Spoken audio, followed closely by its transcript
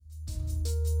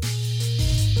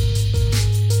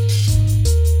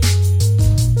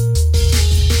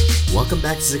Welcome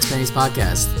back to Six Pennies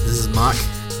Podcast. This is Mock.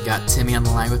 Got Timmy on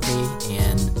the line with me,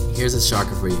 and here's a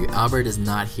shocker for you. Albert is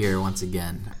not here once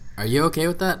again. Are you okay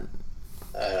with that?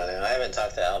 I don't know. I haven't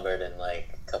talked to Albert in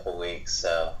like a couple weeks,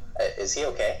 so is he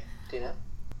okay? Do you know?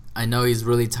 I know he's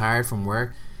really tired from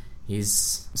work.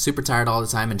 He's super tired all the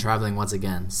time and traveling once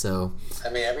again. So I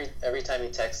mean, every time he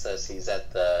texts us, he's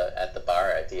at the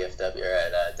bar at DFW or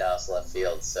at Dallas Left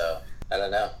Field. So I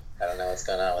don't know. What's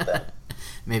going on with that.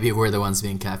 Maybe we're the ones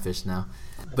being catfished now.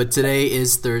 But today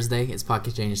is Thursday. It's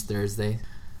Pocket Change Thursday.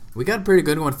 We got a pretty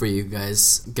good one for you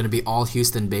guys. Going to be all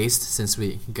Houston based since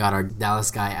we got our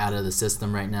Dallas guy out of the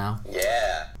system right now.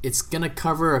 Yeah. It's going to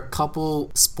cover a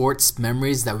couple sports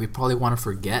memories that we probably want to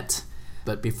forget.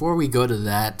 But before we go to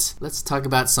that, let's talk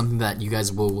about something that you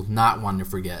guys will not want to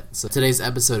forget. So today's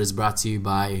episode is brought to you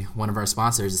by one of our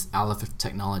sponsors, Aleph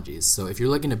Technologies. So if you're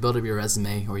looking to build up your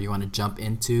resume, or you want to jump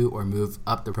into or move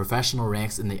up the professional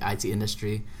ranks in the IT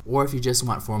industry, or if you just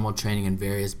want formal training in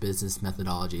various business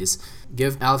methodologies,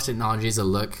 give Aleph Technologies a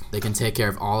look. They can take care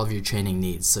of all of your training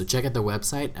needs. So check out the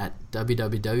website at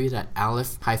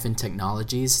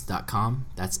www.aleph-technologies.com.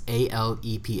 That's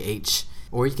ALEPH.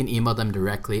 Or you can email them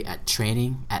directly at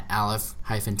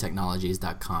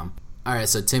training@aleph-technologies.com. Alright,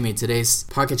 so Timmy, today's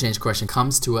Pocket Change question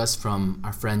comes to us from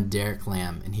our friend Derek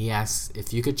Lamb, and he asks,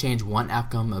 if you could change one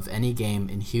outcome of any game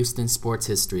in Houston sports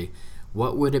history,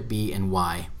 what would it be and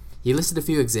why? He listed a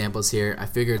few examples here. I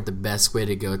figured the best way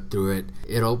to go through it,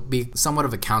 it'll be somewhat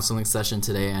of a counseling session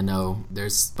today. I know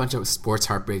there's a bunch of sports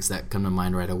heartbreaks that come to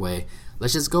mind right away.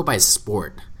 Let's just go by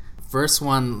sport. First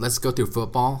one, let's go through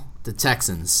football. The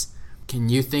Texans. Can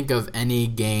you think of any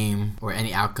game or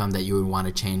any outcome that you would want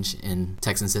to change in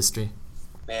Texans history?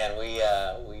 Man, we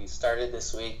started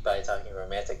this week by talking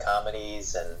romantic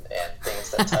comedies and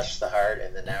things that touch the heart,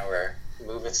 and then now we're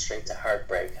moving straight to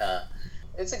heartbreak, huh?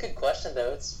 It's a good question,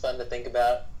 though. It's fun to think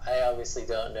about. I obviously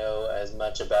don't know as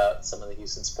much about some of the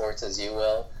Houston sports as you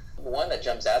will. One that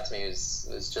jumps out to me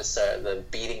was just the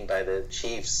beating by the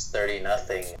Chiefs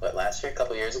 30-0, last year, a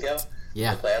couple years ago?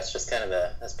 Yeah. The playoffs, just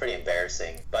that's pretty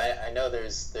embarrassing. But I know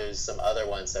there's some other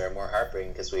ones that are more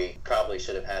heartbreaking because we probably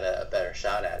should have had a better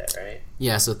shot at it, right?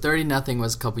 Yeah, so 30-0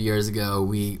 was a couple years ago.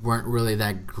 We weren't really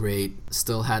that great.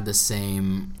 Still had the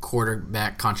same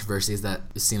quarterback controversies that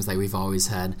it seems like we've always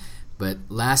had. But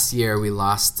last year we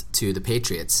lost to the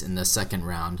Patriots in the second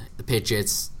round. The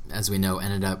Patriots, as we know,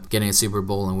 ended up getting a Super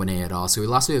Bowl and winning it all. So we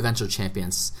lost to the eventual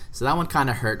champions. So that one kind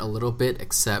of hurt a little bit,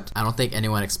 except I don't think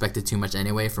anyone expected too much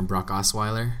anyway from Brock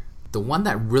Osweiler. The one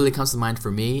that really comes to mind for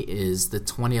me is the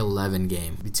 2011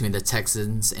 game between the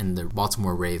Texans and the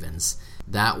Baltimore Ravens.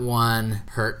 That one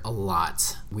hurt a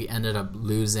lot. We ended up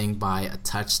losing by a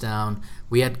touchdown.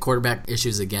 We had quarterback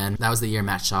issues again. That was the year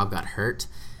Matt Schaub got hurt.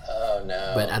 Oh,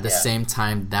 no. But at the same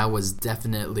time, that was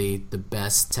definitely the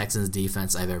best Texans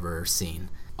defense I've ever seen.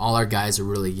 All our guys are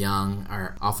really young.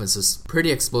 Our offense was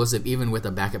pretty explosive, even with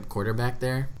a backup quarterback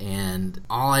there. And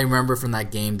all I remember from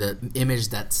that game, the image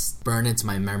that's burned into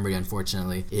my memory,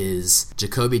 unfortunately, is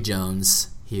Jacoby Jones.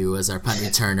 He was our punt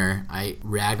returner. I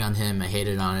ragged on him. I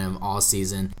hated on him all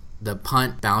season. The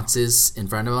punt bounces in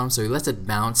front of him, so he lets it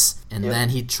bounce, and then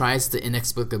he tries to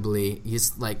inexplicably,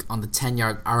 he's like on the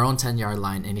 10-yard, our own 10-yard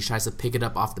line, and he tries to pick it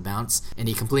up off the bounce, and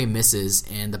he completely misses,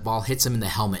 and the ball hits him in the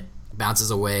helmet, bounces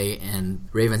away, and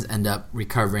Ravens end up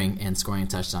recovering and scoring a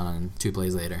touchdown on 2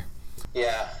 plays later.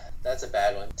 Yeah, that's a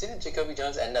bad one. Didn't Jacoby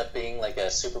Jones end up being like a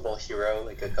Super Bowl hero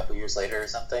like a couple years later or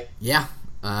something? Yeah.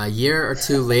 A year or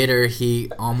two later,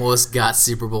 he almost got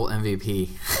Super Bowl MVP.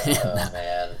 Oh,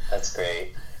 man, that's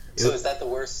great. So is that the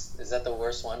worst? Is that the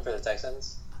worst one for the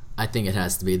Texans? I think it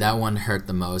has to be. That one hurt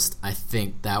the most. I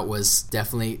think that was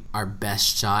definitely our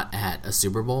best shot at a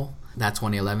Super Bowl, that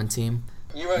 2011 team.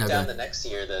 You wrote down the next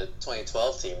year, the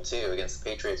 2012 team, too, against the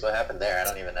Patriots. What happened there? I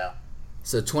don't even know.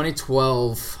 So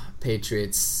 2012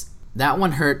 Patriots, that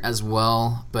one hurt as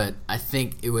well, but I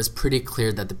think it was pretty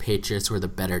clear that the Patriots were the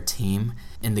better team,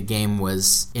 and the game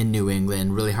was in New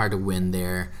England, really hard to win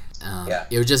there.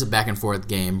 It was just a back-and-forth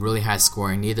game, really high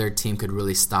scoring. Neither team could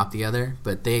really stop the other,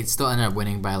 but they still ended up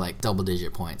winning by like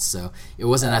double-digit points, so it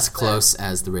wasn't as close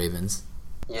as the Ravens.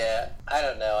 Yeah, I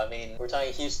don't know. I mean, we're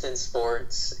talking Houston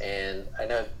sports, and I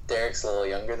know Derek's a little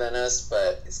younger than us,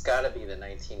 but it's got to be the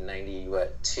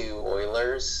 1992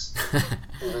 Oilers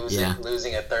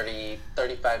losing a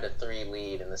 35-3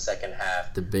 lead in the second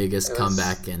half. The biggest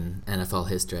comeback in NFL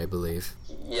history, I believe.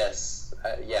 Yes.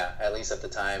 At least at the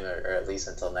time, or at least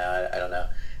until now. I don't know.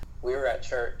 We were at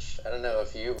church. I don't know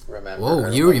if you remember. Whoa,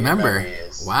 you remember?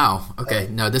 Wow. Okay.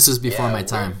 No, this was before my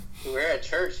time. We were at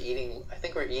church eating. I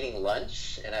think we're eating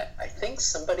lunch, and I think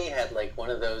somebody had like one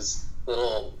of those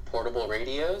little portable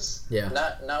radios. Yeah.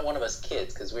 Not one of us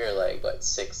kids, because we were like, what,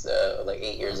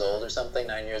 8 years old or something,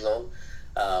 9 years old.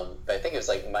 But I think it was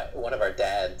like one of our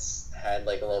dads had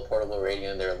like a little portable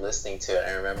radio and they were listening to it.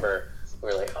 I remember we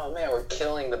were like, oh man, we're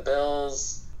killing the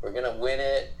Bills. We're going to win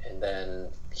it. And then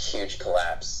huge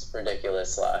collapse.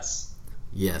 Ridiculous loss.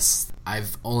 Yes.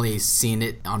 I've only seen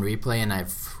it on replay and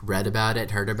I've read about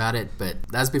it, heard about it, but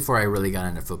that's before I really got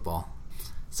into football.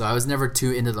 So I was never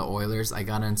too into the Oilers. I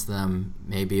got into them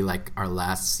maybe like our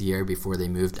last year before they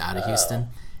moved out of Houston.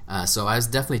 So I was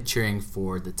definitely cheering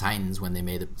for the Titans when they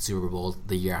made the Super Bowl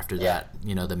the year after that.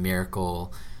 You know, the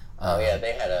miracle. Yeah,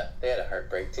 they had a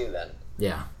heartbreak too then.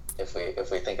 Yeah. If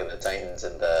we think of the Titans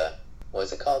and the, what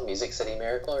was it called, Music City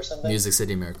Miracle or something? Music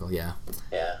City Miracle, yeah.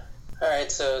 Yeah. All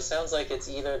right, so it sounds like it's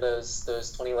either those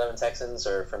 2011 Texans,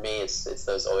 or for me it's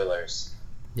those Oilers.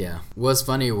 Yeah. What's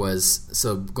funny was,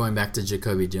 so going back to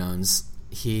Jacoby Jones,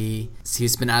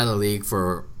 he's been out of the league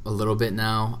for a little bit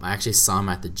now. I actually saw him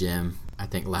at the gym, I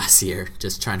think last year,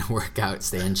 just trying to work out,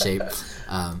 stay in shape.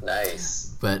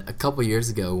 Nice. But a couple years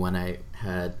ago,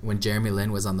 when Jeremy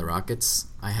Lin was on the Rockets,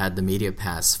 I had the media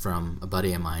pass from a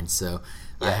buddy of mine. So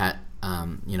yeah.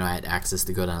 I had access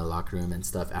to go down to the locker room and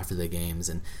stuff after the games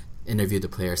and interview the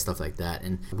players, stuff like that.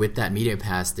 And with that media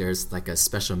pass, there's like a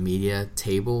special media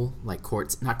table, like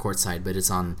not courtside, but it's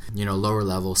on, lower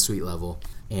level, suite level.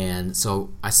 And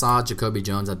so I saw Jacoby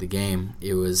Jones at the game.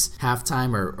 It was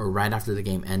halftime or right after the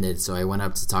game ended. So I went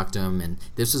up to talk to him, and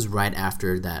this was right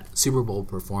after that Super Bowl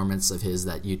performance of his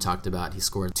that you talked about. He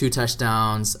scored 2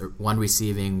 touchdowns, 1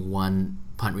 receiving, 1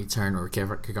 punt return or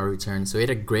kickoff return. So he had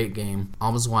a great game,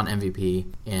 almost won MVP.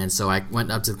 And so I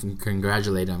went up to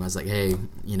congratulate him. I was like, hey,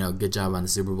 good job on the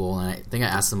Super Bowl. And I think I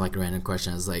asked him like a random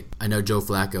question. I was like, I know Joe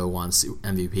Flacco won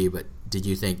MVP, but did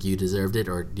you think you deserved it,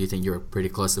 or do you think you were pretty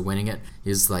close to winning it? He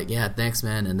was like, yeah, thanks,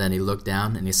 man. And then he looked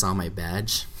down and he saw my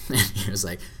badge. And he was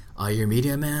like, oh, you're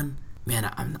media, man? Man,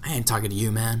 I ain't talking to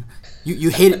you, man.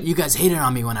 You guys hated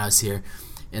on me when I was here.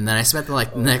 And then I spent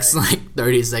the next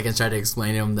 30 seconds trying to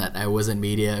explain to him that I wasn't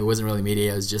media. It wasn't really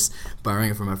media. I was just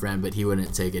borrowing it from a friend, but he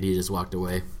wouldn't take it. He just walked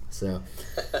away. So,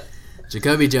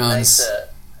 Jacoby Jones.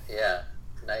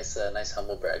 Nice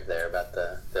humble brag there about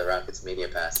the Rockets media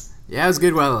pass. Yeah, it was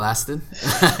good while it lasted.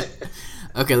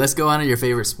 Okay, let's go on to your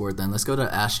favorite sport then. Let's go to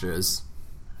Astros.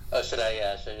 Oh, should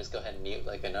I just go ahead and mute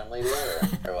like I normally do,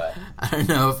 or what? I don't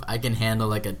know if I can handle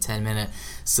like a 10-minute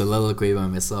soliloquy by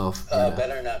myself.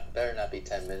 Better not be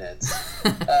 10 minutes.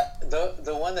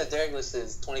 The one that Derek listed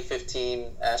is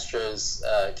 2015 Astros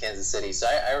Kansas City. So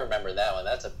I remember that one.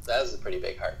 That was a pretty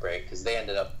big heartbreak because they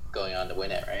ended up going on to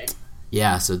win it, right?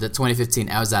 Yeah. So the 2015,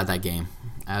 I was at that game.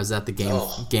 I was at the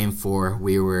game 4.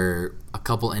 We were a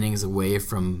couple innings away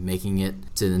from making it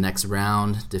to the next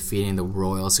round, defeating the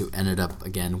Royals, who ended up,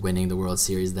 again, winning the World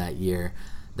Series that year.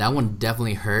 That one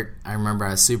definitely hurt. I remember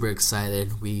I was super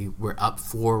excited. We were up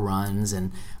 4 runs,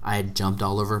 and I had jumped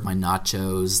all over my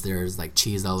nachos. There's,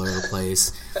 cheese all over the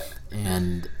place.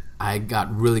 And I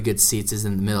got really good seats. It was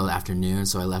in the middle of the afternoon,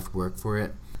 so I left work for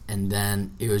it. And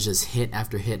then it was just hit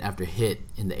after hit after hit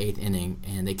in the 8th inning,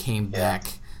 and they came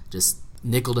back just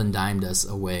nickeled and dimed us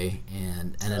away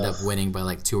and ended up winning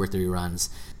by 2 or 3 runs.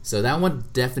 So that one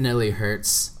definitely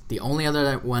hurts. The only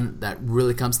other one that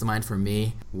really comes to mind for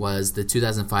me was the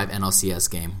 2005 NLCS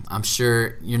game. I'm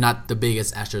sure you're not the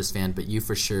biggest Astros fan, but you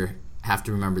for sure have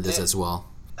to remember this as well.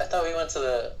 I thought we went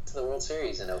to the World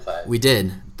Series in 2005. We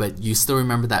did, but you still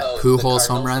remember that Pujols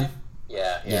home run?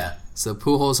 Yeah. So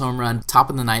Pujols home run, top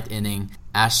of the 9th inning.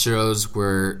 Astros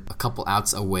were a couple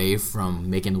outs away from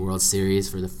making the World Series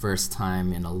for the first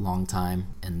time in a long time.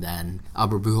 And then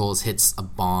Albert Pujols hits a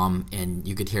bomb, and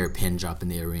you could hear a pin drop in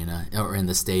the arena or in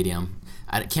the stadium.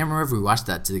 I can't remember if we watched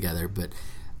that together, but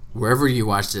wherever you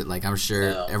watched it, I'm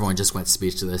sure everyone just went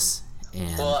speechless.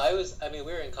 And well, we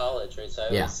were in college, right? So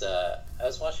I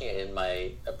was watching it in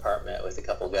my apartment with a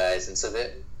couple guys, and so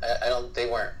they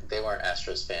weren't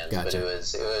Astros fans, Gotcha. But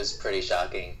it was pretty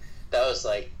shocking. That was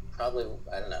probably,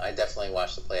 I don't know, I definitely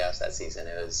watched the playoffs that season.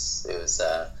 It was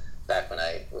back when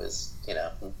I was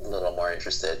a little more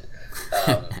interested.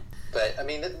 But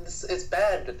it's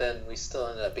bad, but then we still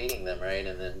ended up beating them, right?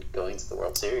 And then going to the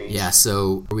World Series. Yeah,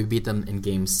 so we beat them in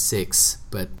Game 6,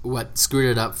 but what screwed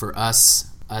it up for us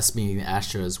being the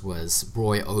Astros, was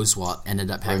Roy Oswalt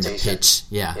ended up having to pitch.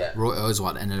 Yeah, Roy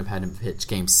Oswalt ended up having to pitch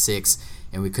Game 6,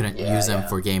 and we couldn't use him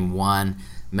for Game 1.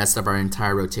 Messed up our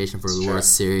entire rotation for the World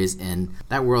Series, and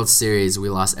that World Series we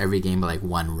lost every game by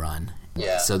 1 run.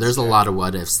 Yeah. So there's a lot of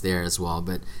what ifs there as well,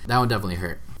 but that one definitely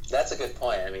hurt. That's a good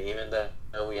point. Even though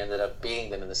we ended up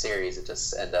beating them in the series, it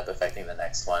just ended up affecting the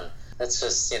next one. That's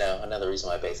just another reason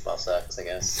why baseball sucks, I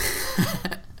guess.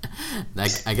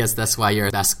 I guess that's why you're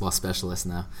a basketball specialist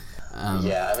now.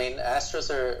 Yeah, I mean, Astros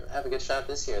have a good shot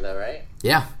this year, though, right?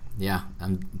 Yeah.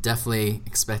 I'm definitely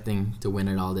expecting to win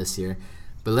it all this year.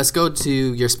 But let's go to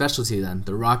your specialty then,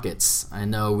 the Rockets. I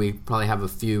know we probably have a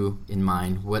few in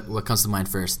mind. What comes to mind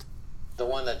first? The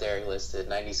one that Derek listed,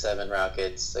 97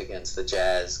 Rockets against the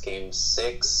Jazz, Game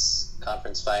 6,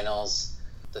 Conference Finals.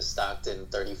 The Stockton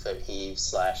 30-foot heave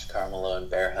 / Carmelo and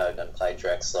bear hug on Clyde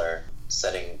Drexler,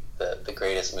 setting the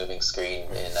greatest moving screen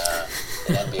in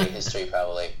NBA history,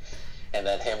 probably. And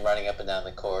then him running up and down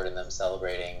the court and them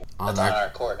celebrating on our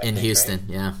court. In Houston, right?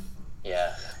 Yeah.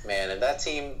 Yeah, man. And that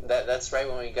team, that's right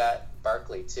when we got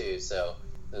Barkley, too. So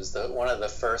it was one of the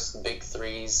first big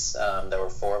threes that were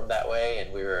formed that way.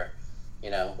 And we were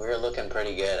looking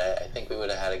pretty good. I think we would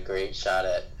have had a great shot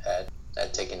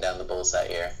at taking down the Bulls that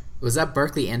year. Was that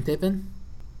Barkley and Pippen?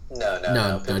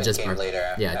 No. Pippen just came Barkley. Later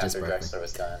after Barkley. Drexler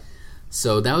was gone.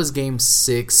 So that was Game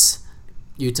 6.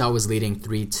 Utah was leading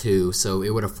 3-2, so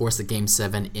it would have forced a Game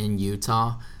 7 in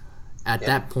Utah. At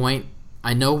that point,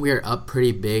 I know we were up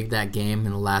pretty big that game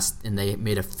and they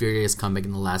made a furious comeback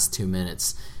in the last 2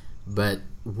 minutes. But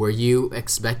were you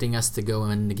expecting us to go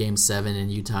into Game 7 in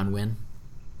Utah and win?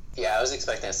 Yeah, I was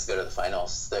expecting us to go to the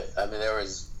finals. There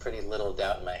was pretty little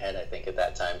doubt in my head, I think, at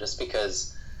that time, just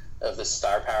because of the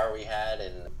star power we had,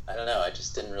 and I don't know, I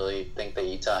just didn't really think that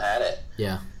Utah had it.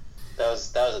 Yeah. That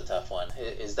was a tough one.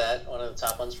 Is that one of the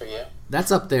top ones for you?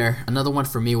 That's up there. Another one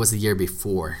for me was the year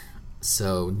before.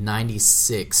 So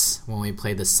 96, when we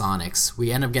played the Sonics.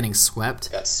 We ended up getting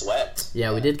swept. Got swept.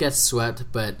 Yeah, we did get swept,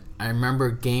 but I remember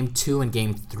Game 2 and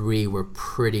Game 3 were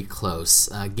pretty close.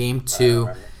 Game 2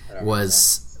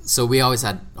 was... So we always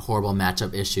had horrible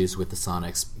matchup issues with the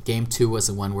Sonics. Game 2 was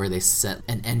the one where they set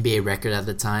an NBA record at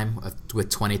the time with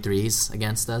 23s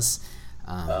against us.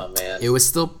 Oh, man. It was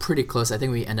still pretty close. I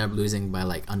think we ended up losing by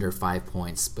like under 5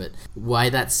 points. But why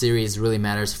that series really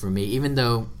matters for me, even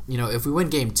though, if we win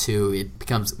Game 2, it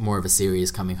becomes more of a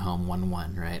series coming home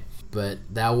 1-1, right? But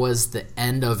that was the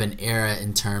end of an era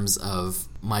in terms of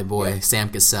my boy Sam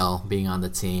Cassell being on the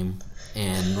team.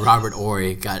 And Robert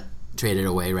Horry got traded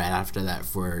away right after that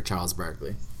for Charles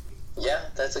Barkley. Yeah,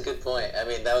 that's a good point. I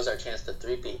mean, that was our chance to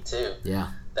three-peat, too. Yeah.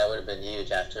 That would have been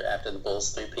huge after the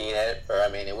Bulls three-peat it. Or, I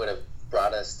mean, it would have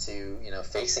brought us to,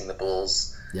 facing the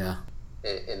Bulls. Yeah.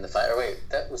 In the final. Wait,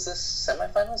 was this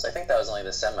semifinals? I think that was only the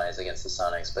semis against the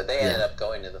Sonics, but they ended up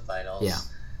going to the finals. Yeah.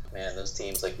 Man, those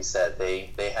teams, like you said, they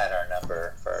had our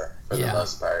number for the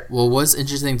most part. Well, what's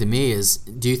interesting to me is,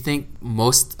 do you think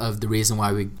most of the reason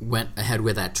why we went ahead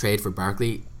with that trade for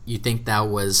Barkley, you think that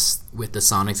was with the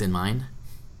Sonics in mind?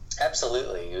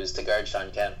 Absolutely. It was to guard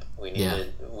Shawn Kemp. We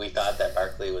thought that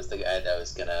Barkley was the guy that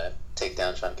was going to take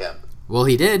down Shawn Kemp. Well,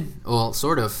 he did. Well,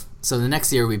 sort of. So the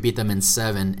next year we beat them in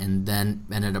 7 and then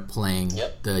ended up playing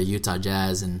the Utah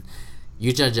Jazz. And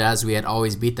Utah Jazz, we had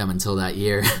always beat them until that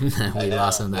year. And then we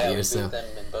lost them that year. We beat them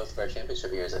in both of our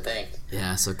championship years, I think.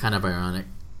 Yeah, so kind of ironic.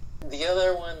 The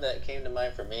other one that came to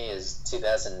mind for me is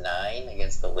 2009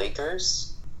 against the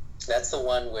Lakers. That's the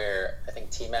one where I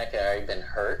think T-Mac had already been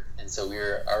hurt, and so we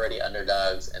were already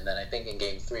underdogs. And then I think in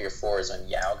Game 3 or 4 is when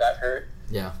Yao got hurt.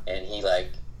 Yeah. And he,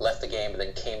 left the game, but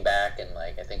then came back, and,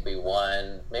 I think we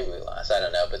won. Maybe we lost. I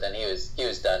don't know. But then he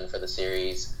was done for the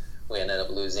series. We ended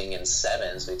up losing in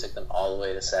 7, so we took them all the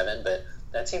way to 7. But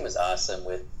that team was awesome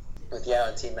with Yao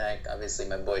and T-Mac. Obviously,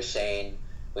 my boy Shane.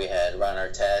 We had Ron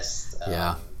Artest,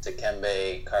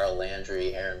 Dikembe, Carl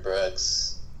Landry, Aaron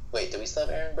Brooks. Wait, do we still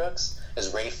have Aaron Brooks?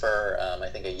 There's Rafer, I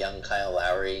think a young Kyle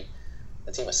Lowry.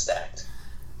 The team was stacked.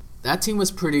 That team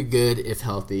was pretty good if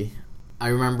healthy. I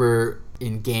remember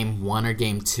in Game 1 or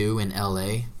Game 2 in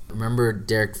LA, remember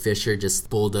Derek Fisher just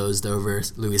bulldozed over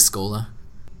Luis Scola?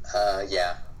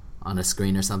 Yeah. On a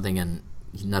screen or something, and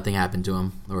nothing happened to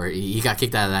him. Or he got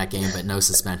kicked out of that game, but no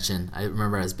suspension. I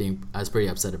remember I was pretty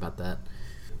upset about that.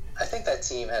 I think that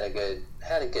team had a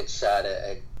good shot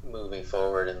at moving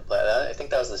forward and play. I think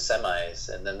that was the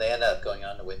semis, and then they ended up going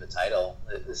on to win the title.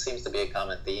 It seems to be a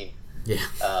common theme. Yeah.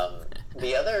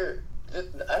 The other,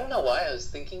 I don't know why I was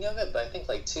thinking of it, but I think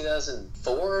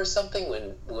 2004 or something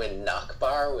when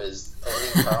Nakbar was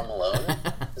owning Karl Malone.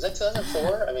 Was that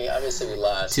 2004? I mean, obviously we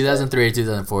lost. 2003 or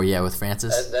 2004, yeah, with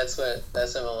Francis. That's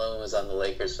when Malone was on the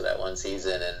Lakers for that one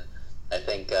season, and I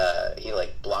think he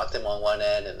blocked him on one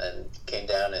end and then came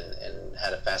down and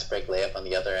had a fast break layup on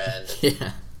the other end.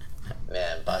 Yeah.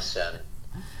 Man, Boston.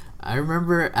 I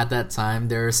remember at that time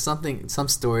there was some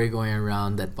story going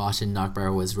around that Boston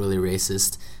Nakbar was really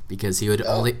racist because he would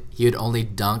only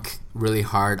dunk really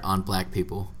hard on black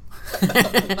people.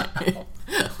 Wow.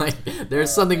 Like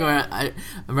there's something going on. I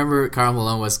remember Karl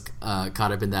Malone was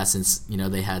caught up in that since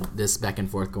they had this back and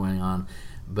forth going on.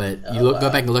 But go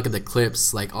back and look at the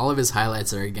clips. Like all of his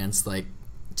highlights are against like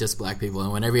just black people,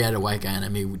 and whenever he had a white guy in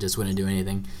him, he just wouldn't do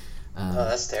anything.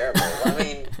 That's terrible.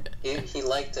 I mean, he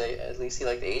liked at least he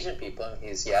liked Asian people.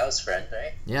 He's Yao's friend,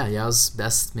 right? Yeah, Yao's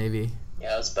best maybe.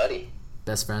 Yao's buddy.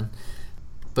 Best friend.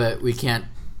 But we can't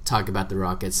talk about the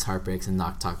Rockets' heartbreaks and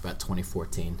not talk about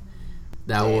 2014.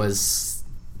 That was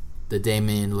the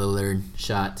Damian Lillard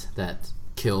shot that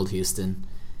killed Houston.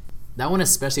 That one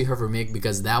especially hurt for me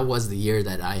because that was the year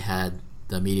that I had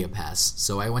the media pass.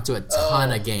 So I went to a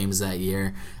ton of games that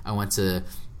year. I went to,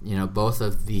 both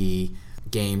of the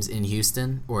games in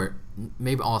Houston, or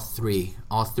maybe all three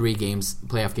games,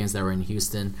 playoff games that were in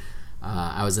Houston.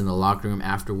 I was in the locker room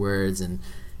afterwards, and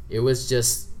it was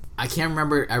just, I can't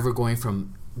remember ever going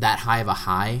from that high of a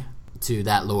high to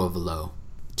that low of a low.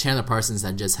 Chandler Parsons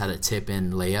had just had a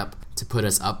tip-in layup to put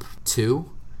us up 2,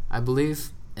 I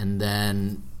believe, and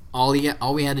then all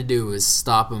we had to do was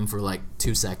stop him for like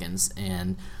 2 seconds,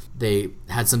 and they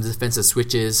had some defensive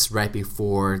switches right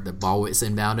before the ball was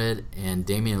inbounded, and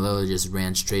Damian Lillard just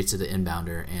ran straight to the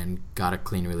inbounder and got a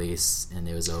clean release, and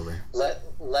it was over.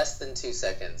 Less than 2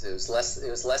 seconds. It was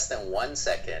less than 1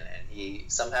 second, and he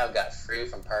somehow got free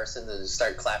from Parsons and just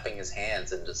started clapping his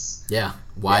hands and just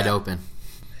wide open.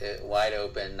 Wide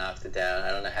open, knocked it down. I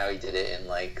don't know how he did it in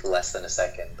like less than a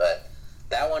second, but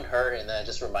that one hurt, and then it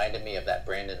just reminded me of that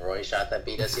Brandon Roy shot that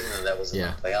beat us, even though that wasn't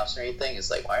the playoffs or anything. It's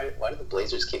like, why do the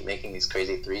Blazers keep making these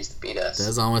crazy threes to beat us? That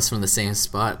was almost from the same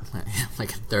spot,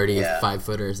 like a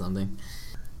 35-footer or something.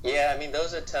 Yeah, I mean,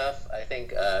 those are tough. I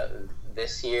think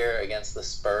this year against the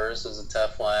Spurs was a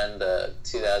tough one. The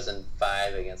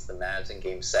 2005 against the Mavs in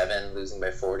Game 7, losing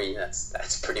by 40,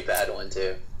 that's a pretty bad one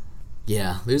too.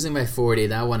 Yeah, losing by 40,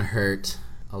 that one hurt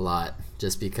a lot,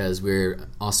 just because we're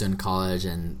also in college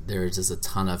and there was just a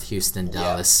ton of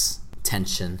Houston-Dallas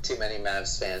tension. Too many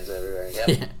Mavs fans everywhere.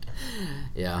 Yep.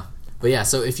 Yeah. But yeah,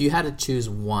 so if you had to choose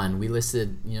one, we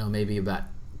listed, maybe about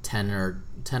 10 or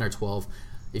 12.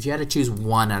 If you had to choose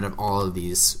one out of all of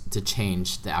these to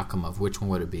change the outcome of, which one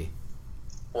would it be?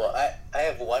 Well, I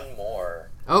have one more.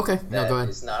 Okay. No, go ahead.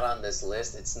 It's not on this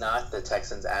list. It's not the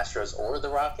Texans, Astros, or the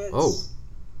Rockets. Oh.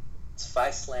 It's Phi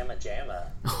Slamma Jamma.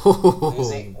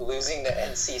 Losing to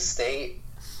NC State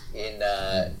in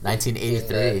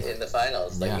 1983 in the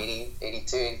finals, like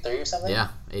 82, 83 or something. Yeah,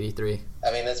 83.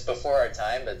 I mean, that's before our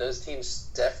time, but those teams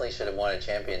definitely should have won a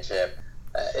championship.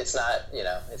 It's not,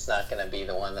 it's not going to be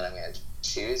the one that I'm going to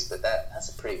choose, but that's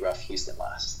a pretty rough Houston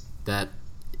loss. That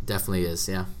definitely is,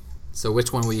 yeah. So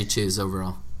which one will you choose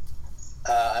overall?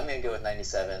 I'm going to go with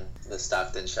 97, the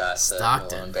Stockton shot, the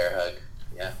Malone bear hug.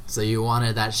 Yeah. So you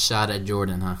wanted that shot at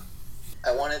Jordan, huh?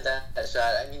 I wanted that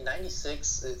shot. I mean, 96,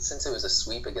 since it was a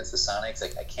sweep against the Sonics,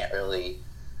 I can't really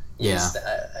use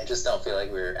that. I just don't feel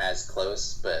like we were as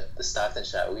close, but the Stockton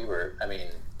shot, we were, I mean...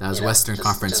 That was Western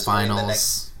Conference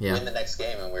Finals. Win the next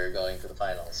game, and we were going to the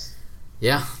finals.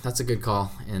 Yeah, that's a good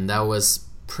call. And that was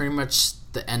pretty much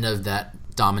the end of that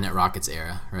dominant Rockets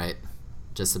era, right?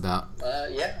 Just about.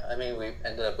 Yeah, I mean, we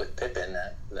ended up with Pippen.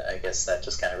 I guess that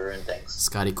just kind of ruined things.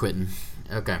 Scottie Quitten.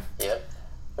 Okay. Yep.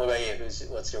 What about you?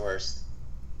 What's your worst?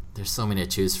 There's so many to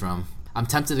choose from. I'm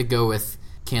tempted to go with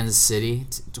Kansas City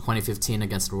 2015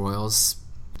 against the Royals,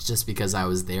 just because I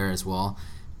was there as well.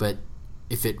 But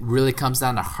if it really comes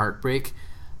down to heartbreak,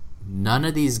 none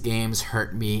of these games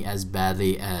hurt me as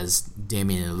badly as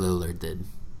Damian Lillard did.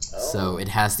 Oh. So it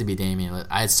has to be Damian Lillard.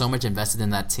 I had so much invested in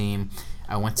that team.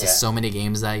 I went to so many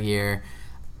games that year,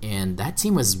 and that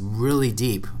team was really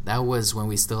deep. That was when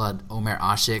we still had Omer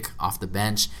Asik off the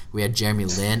bench. We had Jeremy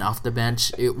Lin off the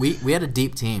bench. We had a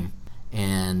deep team,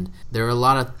 and there were a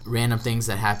lot of random things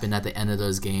that happened at the end of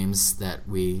those games that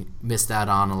we missed out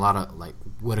on, a lot of like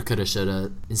woulda, coulda,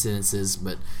 shoulda incidences,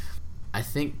 but I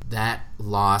think that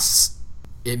loss,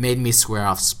 it made me swear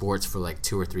off sports for like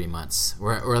 2 or 3 months,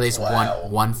 or at least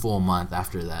one full month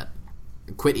after that.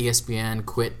 Quit ESPN,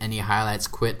 quit any highlights,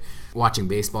 quit watching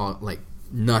baseball, like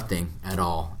nothing at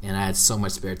all. And I had so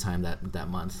much spare time that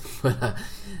month. But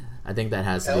I think that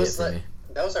has to be it for me.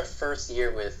 That was our first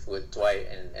year with Dwight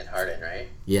and Harden, right?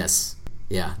 Yes.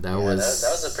 Yeah, that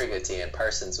was a pretty good team. And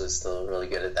Parsons was still really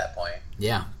good at that point.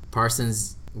 Yeah,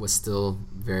 Parsons was still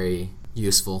very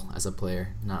useful as a player,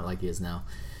 not like he is now.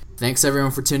 Thanks everyone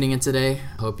for tuning in today.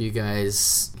 Hope you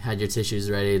guys had your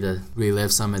tissues ready to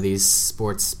relive some of these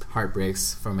sports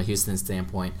heartbreaks from a Houston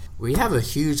standpoint. We have a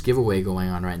huge giveaway going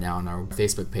on right now on our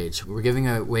Facebook page. We're giving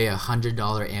away a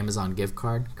 $100 Amazon gift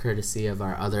card courtesy of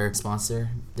our other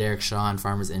sponsor, Derek Shaw and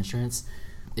Farmers Insurance.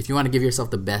 If you want to give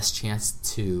yourself the best chance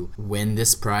to win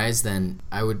this prize, then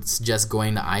I would suggest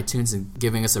going to iTunes and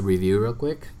giving us a review real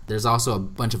quick. There's also a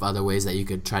bunch of other ways that you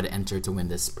could try to enter to win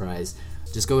this prize.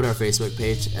 Just go to our Facebook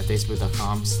page at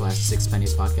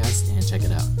facebook.com/sixpenniespodcast and check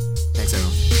it out.